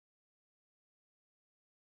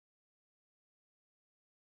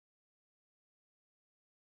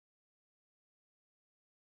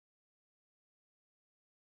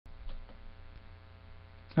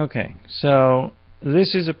Okay, so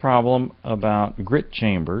this is a problem about grit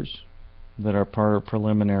chambers that are part of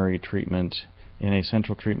preliminary treatment in a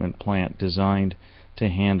central treatment plant designed to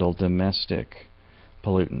handle domestic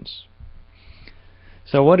pollutants.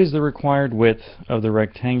 So what is the required width of the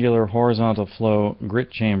rectangular horizontal flow grit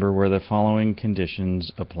chamber where the following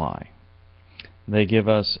conditions apply? They give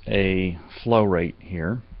us a flow rate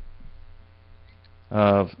here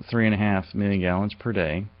of 3.5 million gallons per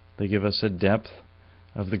day. They give us a depth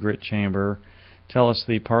of the grit chamber, tell us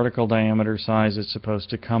the particle diameter size it's supposed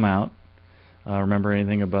to come out. Remember,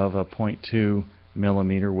 anything above a 0.2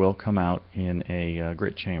 millimeter will come out in a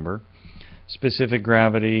grit chamber. Specific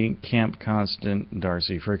gravity, Camp constant,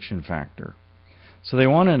 Darcy friction factor. So they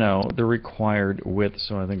want to know the required width,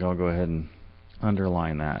 so I think I'll go ahead and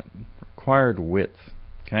underline that. Required width.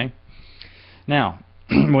 Okay? Now,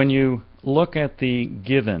 when you look at the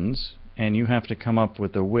givens and you have to come up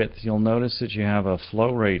with the width, you'll notice that you have a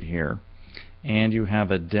flow rate here and you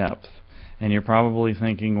have a depth. And you're probably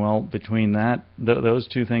thinking, well, between those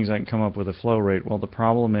two things I can come up with a flow rate. Well, the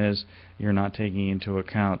problem is you're not taking into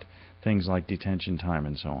account things like detention time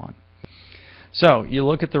and so on. So you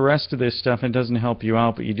look at the rest of this stuff, and it doesn't help you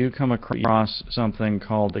out, but you do come across something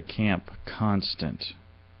called the Camp constant.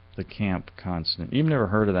 The Camp constant. You've never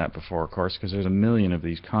heard of that before, of course, because there's a million of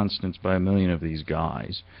these constants by a million of these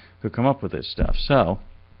guys who come up with this stuff. So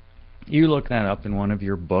you look that up in one of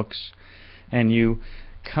your books, and you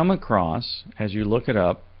come across, as you look it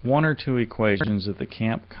up, one or two equations that the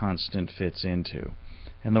Camp constant fits into.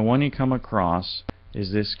 And the one you come across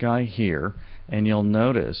is this guy here, and you'll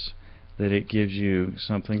notice that it gives you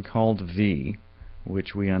something called v,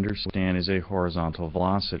 which we understand is a horizontal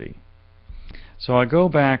velocity. So I go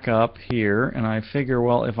back up here and I figure,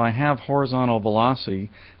 well, if I have horizontal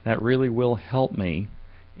velocity, that really will help me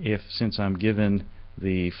since I'm given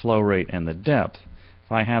the flow rate and the depth.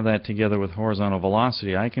 If I have that together with horizontal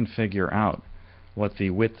velocity, I can figure out what the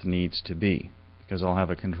width needs to be, because I'll have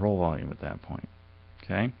a control volume at that point.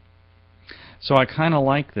 Okay? So I kind of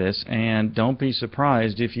like this, and don't be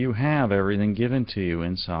surprised if you have everything given to you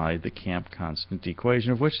inside the Camp constant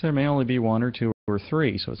equation, of which there may only be one or two or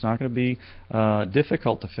three, so it's not going to be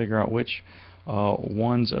difficult to figure out which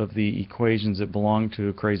ones of the equations that belong to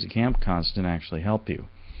a crazy Camp constant actually help you.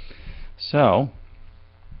 So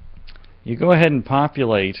you go ahead and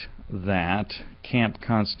populate that Camp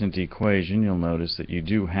constant equation. You'll notice that you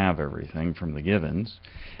do have everything from the givens,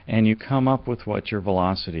 and you come up with what your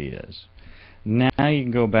velocity is. Now you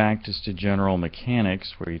can go back just to general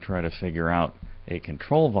mechanics, where you try to figure out a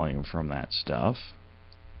control volume from that stuff.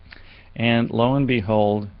 And lo and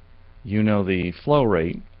behold, you know the flow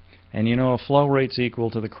rate. And you know a flow rate's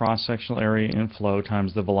equal to the cross-sectional area in flow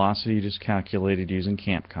times the velocity you just calculated using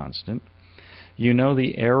Camp constant. You know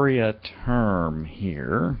the area term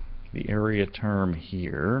here. The area term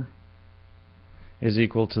here is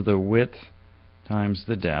equal to the width times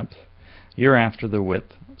the depth. You're after the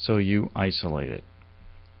width, so you isolate it.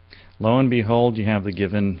 Lo and behold, you have the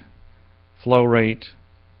given flow rate,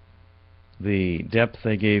 the depth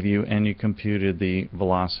they gave you, and you computed the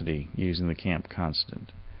velocity using the Camp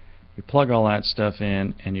constant. You plug all that stuff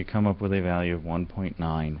in, and you come up with a value of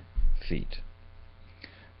 1.9 feet.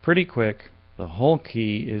 Pretty quick. The whole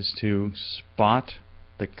key is to spot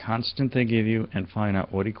the constant they give you and find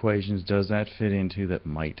out what equations does that fit into that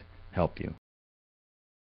might help you.